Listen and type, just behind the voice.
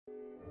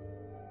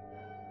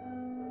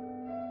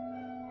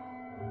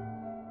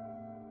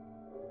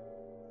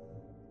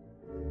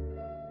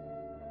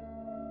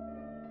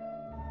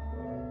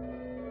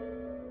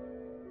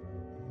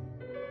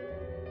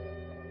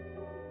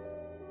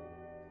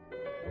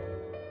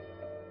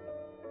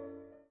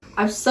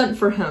I've sent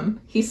for him.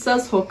 He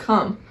says he'll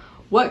come.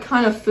 What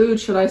kind of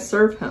food should I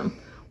serve him?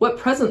 What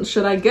presents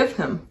should I give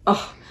him?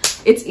 Ugh,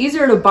 it's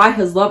easier to buy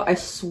his love, I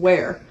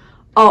swear.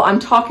 Oh, I'm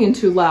talking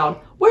too loud.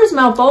 Where's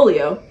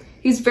Malvolio?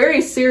 He's very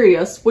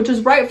serious, which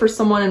is right for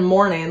someone in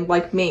mourning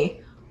like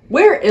me.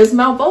 Where is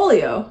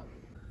Malvolio?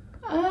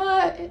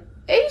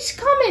 He's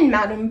coming,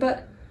 madam,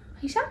 but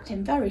he's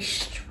acting very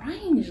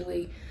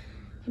strangely.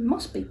 He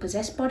must be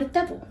possessed by the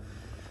devil.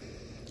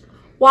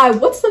 Why,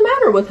 what's the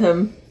matter with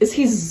him? Is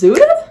he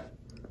zooted?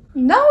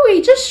 No,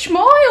 he just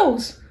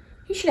smiles.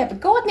 You should have a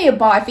guard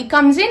nearby if he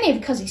comes in here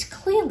because he's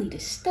clearly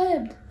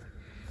disturbed.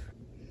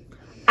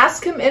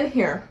 Ask him in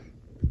here.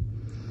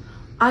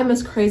 I'm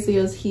as crazy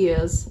as he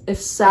is, if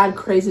sad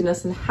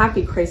craziness and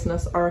happy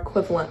craziness are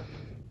equivalent.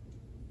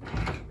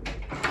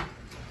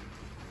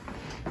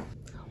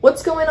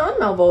 What's going on,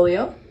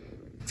 Malvolio?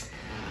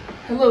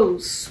 Hello,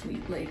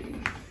 sweet lady.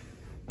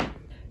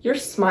 You're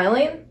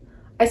smiling?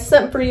 I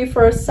sent for you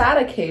for a sad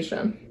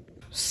occasion.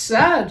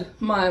 Sad,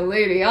 my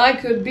lady. I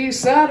could be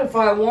sad if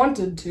I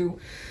wanted to.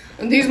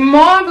 And these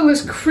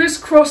marvelous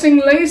crisscrossing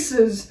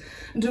laces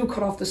do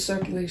cut off the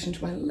circulation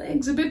to my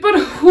legs a bit, but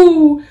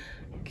who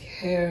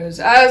cares?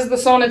 As the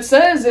sonnet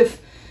says,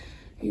 if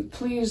you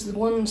please the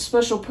one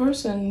special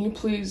person, you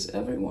please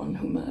everyone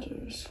who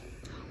matters.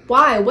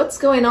 Why? What's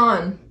going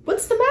on?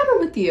 What's the matter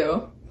with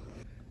you?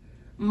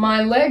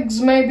 My legs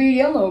may be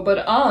yellow,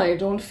 but I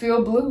don't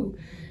feel blue.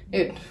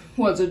 It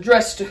was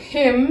addressed to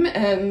him,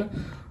 and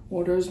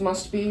orders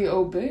must be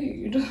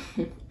obeyed.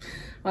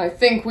 I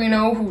think we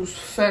know whose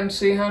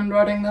fancy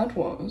handwriting that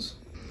was.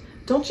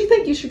 Don't you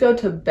think you should go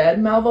to bed,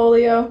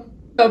 Malvolio?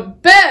 A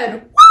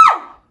bed?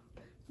 Woo!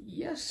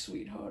 Yes,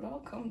 sweetheart, I'll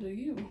come to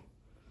you.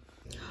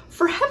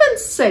 For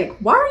heaven's sake,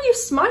 why are you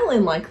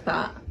smiling like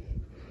that?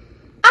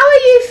 How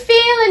are you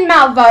feeling,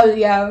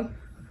 Malvolio?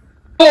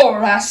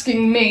 You're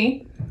asking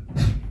me?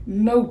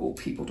 Noble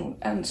people don't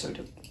answer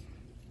to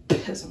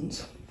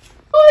peasants.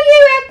 Why are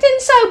you acting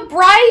so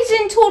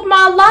brazen toward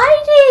my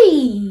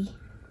lady?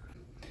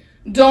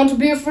 Don't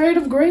be afraid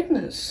of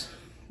greatness.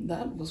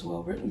 That was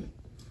well written.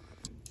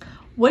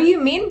 What do you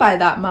mean by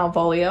that,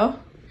 Malvolio?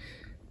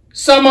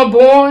 Some are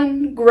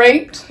born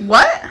great.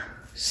 What?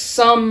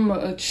 Some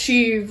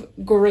achieve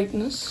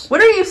greatness.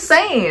 What are you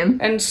saying?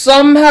 And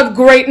some have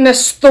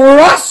greatness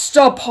thrust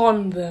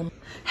upon them.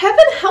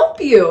 Heaven help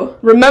you!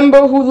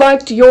 Remember who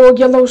liked your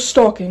yellow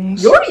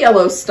stockings? Your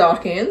yellow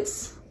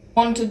stockings?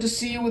 Wanted to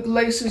see you with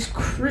laces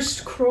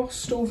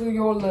crisscrossed over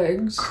your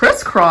legs.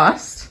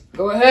 Crisscrossed?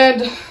 Go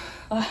ahead.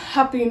 A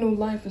happy new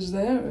life is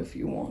there if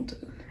you want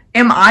it.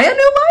 Am I a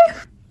new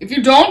life? If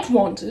you don't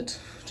want it,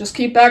 just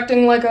keep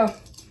acting like a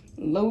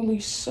lowly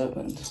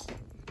servant.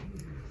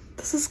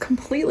 This is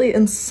completely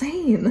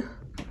insane.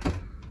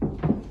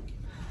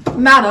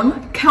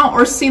 Madam, Count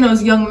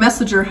Orsino's young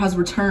messenger has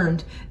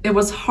returned. It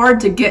was hard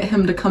to get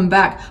him to come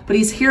back, but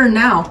he's here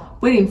now,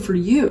 waiting for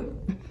you.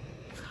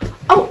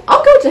 Oh,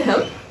 I'll go to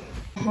him.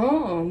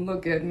 Oh,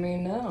 look at me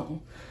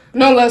now.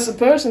 No less a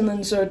person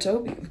than Sir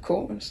Toby, of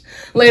course.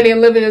 Lady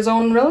Olivia's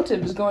own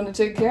relative is going to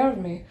take care of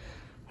me.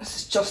 This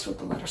is just what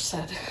the letter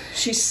said.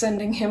 She's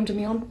sending him to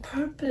me on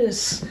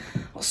purpose.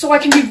 So I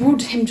can be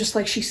rude to him just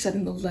like she said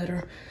in the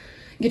letter.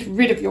 Get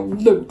rid of your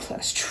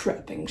low-class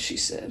trappings, she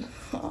said.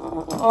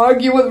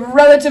 Argue with a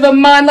relative of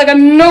mine like a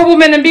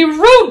nobleman and be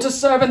rude to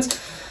servants.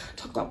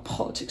 Talk about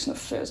politics and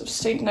affairs of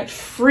state and act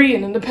free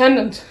and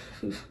independent.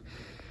 And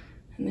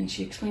then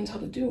she explains how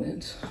to do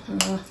it.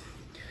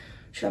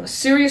 Should have a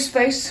serious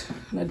face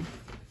and a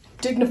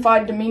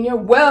dignified demeanor,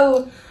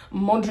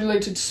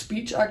 well-modulated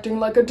speech, acting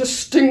like a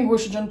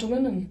distinguished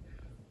gentleman, and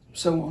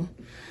so on.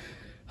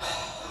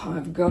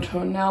 I've got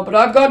her now, but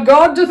I've got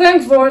God to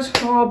thank for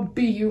it. I'll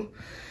be you.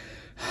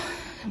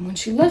 And when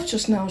she left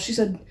just now, she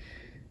said,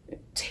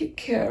 take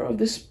care of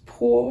this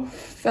poor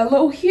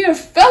fellow here.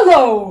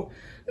 Fellow!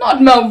 Not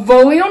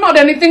Malvolio, not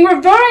anything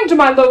referring to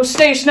my low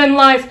station in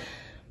life,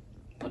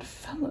 but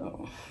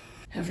fellow.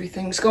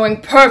 Everything's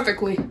going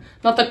perfectly.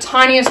 Not the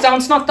tiniest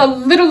ounce, not the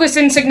littlest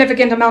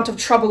insignificant amount of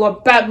trouble or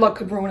bad luck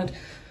could ruin it.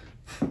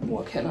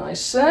 What can I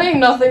say?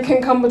 Nothing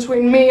can come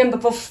between me and the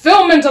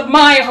fulfillment of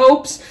my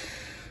hopes.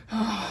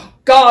 Oh,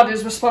 God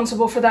is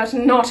responsible for that,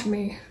 not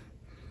me.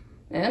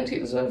 And he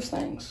deserves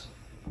thanks.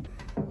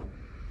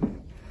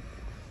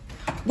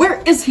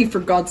 Where is he, for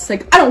God's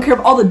sake? I don't care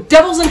if all the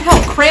devils in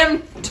hell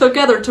cram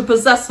together to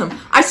possess him.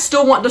 I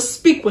still want to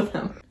speak with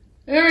him.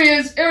 Here he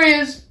is, here he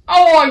is.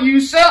 How are you,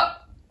 sir?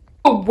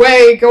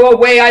 Go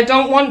away, I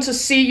don't want to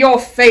see your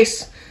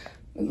face.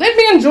 Let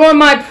me enjoy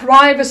my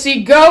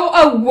privacy, go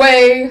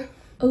away.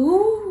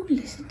 Oh,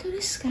 listen to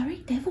the scary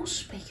devil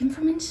speaking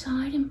from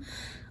inside him.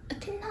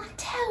 Didn't I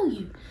tell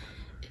you?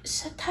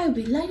 Sir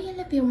Toby, Lady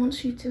Olivia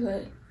wants you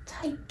to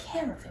take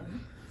care of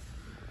him.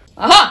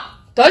 Aha!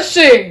 Does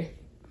she?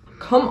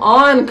 Come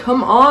on,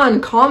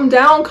 calm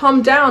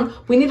down.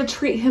 We need to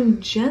treat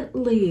him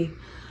gently.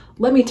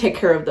 Let me take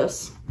care of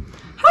this.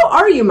 How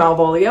are you,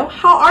 Malvolio?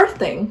 How are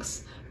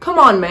things? Come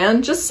on,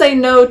 man, just say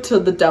no to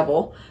the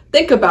devil.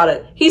 Think about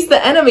it. He's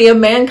the enemy of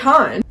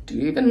mankind. Do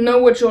you even know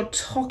what you're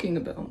talking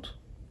about?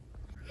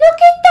 Look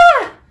at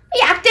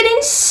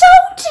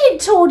insulted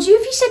towards you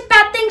if he said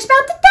bad things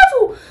about the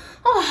devil.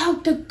 I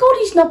hope to God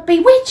he's not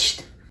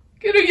bewitched.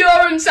 Get a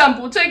urine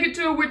sample, take it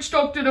to a witch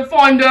doctor to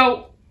find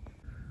out.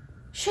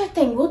 Sure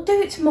thing, we'll do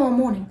it tomorrow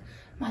morning.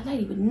 My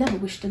lady would never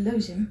wish to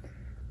lose him.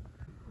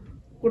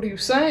 What are you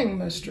saying,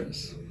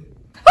 mistress?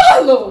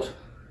 Oh,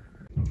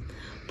 Lord!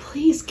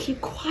 Please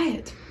keep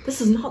quiet.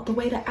 This is not the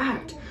way to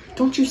act.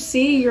 Don't you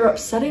see you're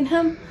upsetting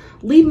him?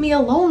 Leave me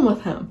alone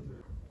with him.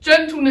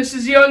 Gentleness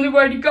is the only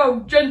way to go.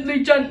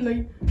 Gently,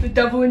 gently. The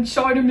devil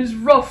inside him is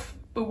rough,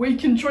 but we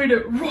can treat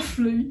it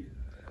roughly.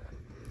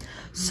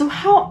 So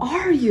how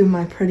are you,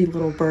 my pretty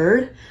little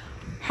bird?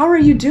 How are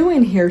you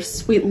doing here,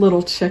 sweet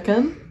little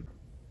chicken?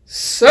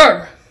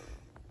 Sir!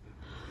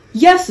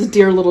 Yes,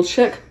 dear little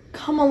chick.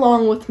 Come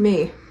along with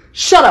me.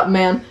 Shut up,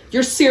 man.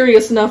 You're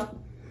serious enough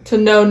to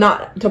know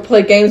not to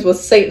play games with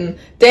Satan.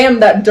 Damn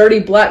that dirty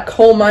black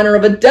coal miner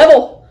of a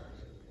devil.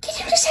 Get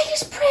him to say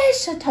his prayers,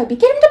 Sir Toby.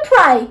 Get him to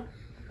pray.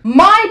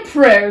 My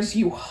prayers,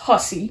 you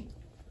hussy.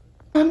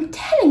 I'm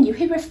telling you,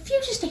 he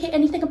refuses to hear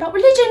anything about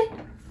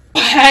religion.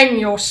 Hang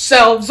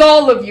yourselves,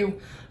 all of you.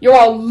 You're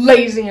all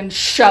lazy and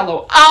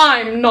shallow.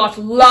 I'm not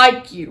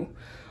like you.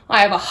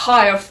 I have a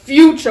higher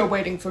future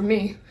waiting for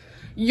me.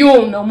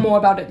 You'll know more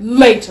about it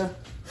later.